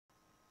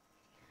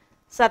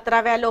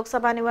17व्या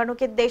लोकसभा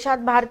निवडणुकीत देशात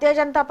भारतीय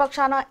जनता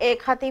पक्षानं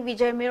एकहाती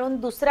विजय मिळवून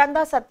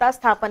दुसऱ्यांदा सत्ता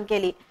स्थापन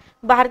केली।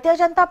 भारतीय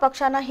जनता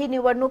पक्षानं ही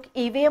निवडणूक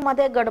ईव्हीएम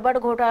मध्ये गडबड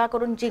घोटाळा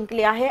करून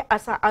जिंकली आहे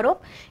असा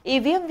आरोप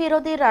ईव्हीएम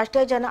विरोधी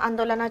राष्ट्रीय जन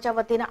आंदोलनाच्या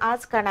वतीने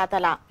आज करण्यात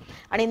आला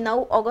आणि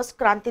 9 ऑगस्ट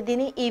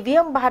क्रांतीदिनी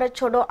ईव्हीएम भारत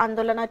छोडो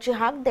आंदोलनाची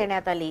हाक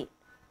देण्यात आली।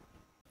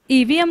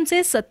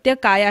 ईव्हीएमचे सत्य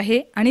काय आहे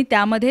आणि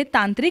त्यामध्ये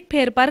तांत्रिक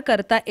फेरफार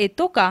करता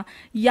येतो का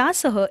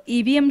यासह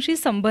ईव्हीएमशी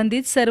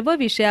संबंधित सर्व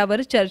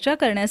विषयावर चर्चा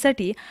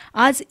करण्यासाठी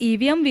आज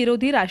ईव्हीएम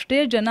विरोधी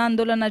राष्ट्रीय जन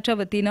आंदोलनाच्या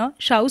वतीने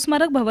शाहू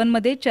स्मारक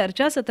भवनमध्ये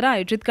चर्चासत्र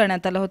आयोजित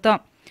करण्यात आलं होतं।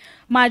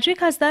 माजी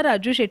खासदार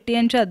राजू शेट्टी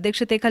यांच्या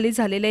अध्यक्षतेखाली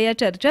झालेल्या या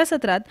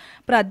चर्चासत्रात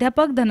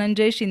प्राध्यापक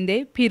धनंजय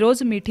शिंदे,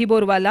 फिरोज मिठी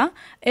बोरवाला,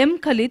 एम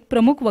खलीद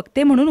प्रमुख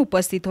वक्ते म्हणून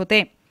उपस्थित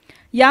होते।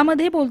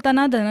 यामध्ये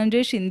बोलताना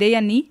धनंजय शिंदे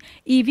यांनी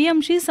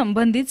ईव्हीएमशी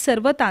संबंधित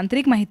सर्व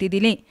तांत्रिक माहिती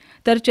दिली,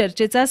 तर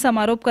चर्चेचा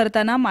समारोप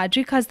करताना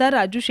माजी खासदार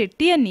राजू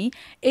शेट्टी यांनी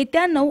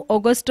येत्या 9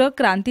 ऑगस्ट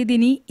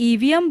क्रांतीदिनी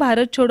ईव्हीएम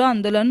भारत छोडो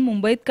आंदोलन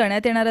मुंबईत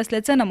करण्यात येणार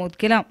असल्याचं नमूद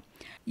केलं।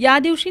 या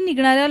दिवशी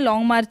निघणाऱ्या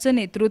लॉंग मार्चचं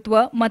नेतृत्व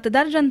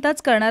मतदार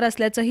जनताच करणार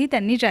असल्याचंही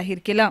त्यांनी जाहीर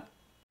केलं।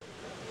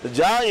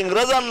 ज्या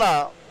इंग्रजांना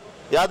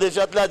या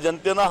देशातल्या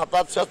जनतेनं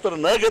हातात शस्त्र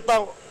न घेता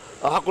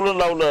हाकलून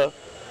लावलं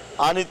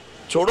आणि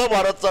छोडो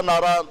भारतचा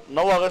नारा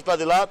 9 ऑगस्टला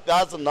दिला,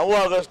 त्याच 9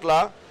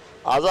 ऑगस्टला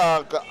आज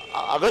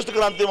ऑगस्ट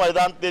क्रांती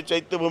मैदान ते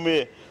चैत्यभूमी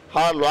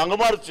हा लॉंग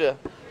मार्च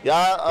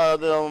या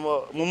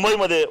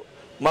मुंबईमध्ये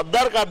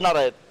मतदार काढणार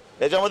आहेत।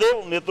 याच्यामध्ये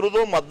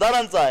नेतृत्व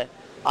मतदारांचं आहे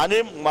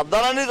आणि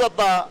मतदारांनीच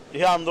आता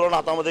हे आंदोलन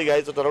हातामध्ये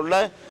घ्यायचं ठरवलं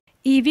आहे।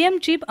 ईव्हीएम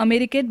चिप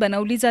अमेरिकेत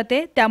बनवली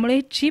जाते, त्यामुळे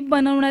चिप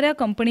बनवणाऱ्या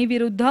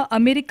कंपनीविरुद्ध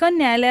अमेरिकन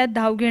न्यायालयात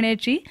धाव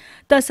घेण्याची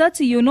तसंच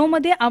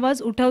युनोमध्ये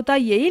आवाज उठवता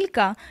येईल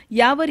का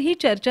यावरही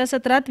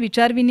चर्चासत्रात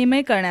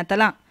विचारविनिमय करण्यात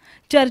आला।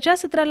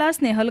 चर्चासत्राला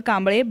स्नेहल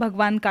कांबळे,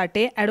 भगवान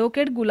काटे,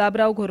 ॲडव्होकेट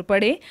गुलाबराव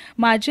घोरपडे,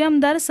 माजी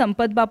आमदार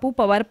संपतबापू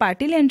पवार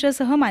पाटील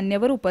यांच्यासह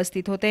मान्यवर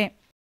उपस्थित होते।